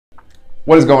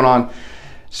What is going on?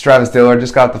 It's Travis Dillard.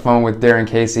 Just got off the phone with Darren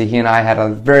Casey. He and I had a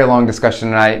very long discussion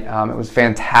tonight. It was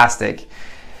fantastic.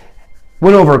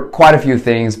 Went over quite a few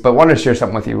things, but wanted to share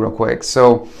something with you real quick.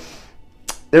 So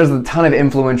there's a ton of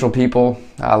influential people,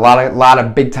 a lot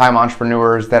of big time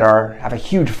entrepreneurs that have a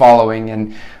huge following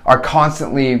and are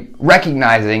constantly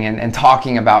recognizing and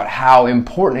talking about how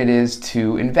important it is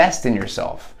to invest in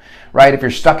yourself. Right? If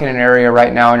you're stuck in an area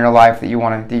right now in your life that you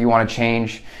want to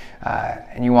change,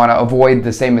 and you want to avoid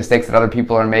the same mistakes that other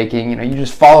people are making, you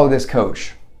just follow this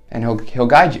coach, and he'll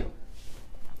guide you.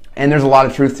 And there's a lot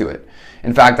of truth to it.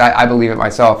 In fact, I believe it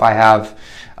myself. I have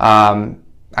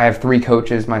 3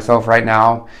 coaches myself right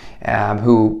now,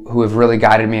 who have really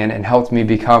guided me and helped me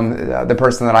become the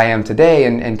person that I am today,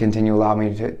 and continue to allow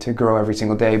me to grow every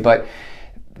single day. But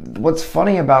what's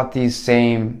funny about these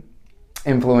same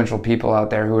influential people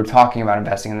out there who are talking about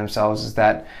investing in themselves is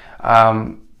that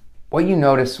what you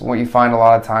notice, what you find a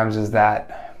lot of times is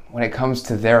that when it comes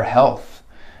to their health,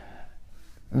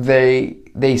 they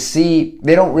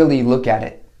don't really look at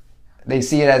it. They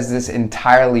see it as this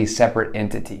entirely separate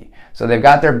entity. So they've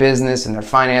got their business and their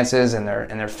finances and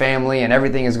their family, and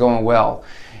everything is going well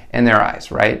in their eyes,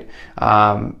 right?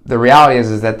 The reality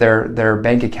is that their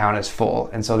bank account is full,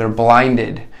 and so they're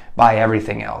blinded by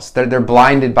everything else. They're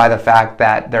blinded by the fact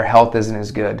that their health isn't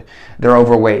as good. They're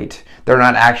overweight. They're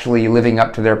not actually living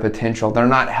up to their potential. They're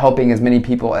not helping as many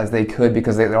people as they could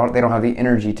because they don't have the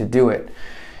energy to do it.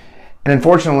 And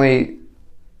unfortunately,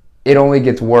 it only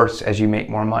gets worse as you make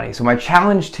more money. So my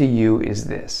challenge to you is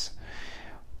this: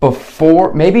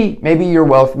 before maybe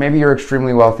you're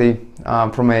extremely wealthy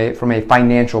from a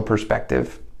financial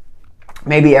perspective.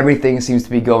 Maybe everything seems to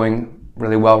be going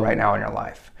really well right now in your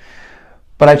life.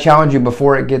 But I challenge you,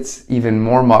 before it gets even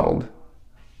more muddled,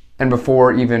 and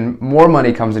before even more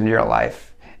money comes into your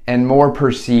life and more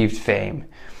perceived fame,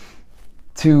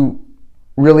 to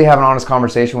really have an honest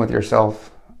conversation with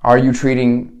yourself. Are you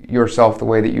treating yourself the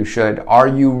way that you should? Are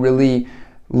you really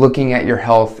looking at your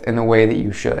health in the way that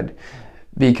you should?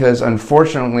 Because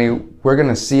unfortunately, we're going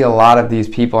to see a lot of these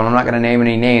people, and I'm not going to name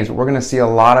any names, but we're going to see a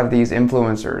lot of these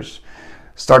influencers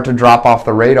start to drop off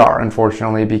the radar,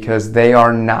 unfortunately, because they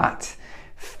are not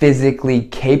physically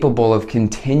capable of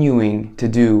continuing to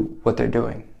do what they're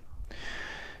doing.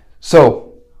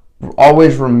 So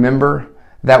always remember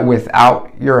that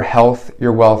without your health,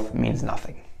 your wealth means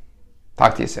nothing.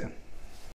 Talk to you soon.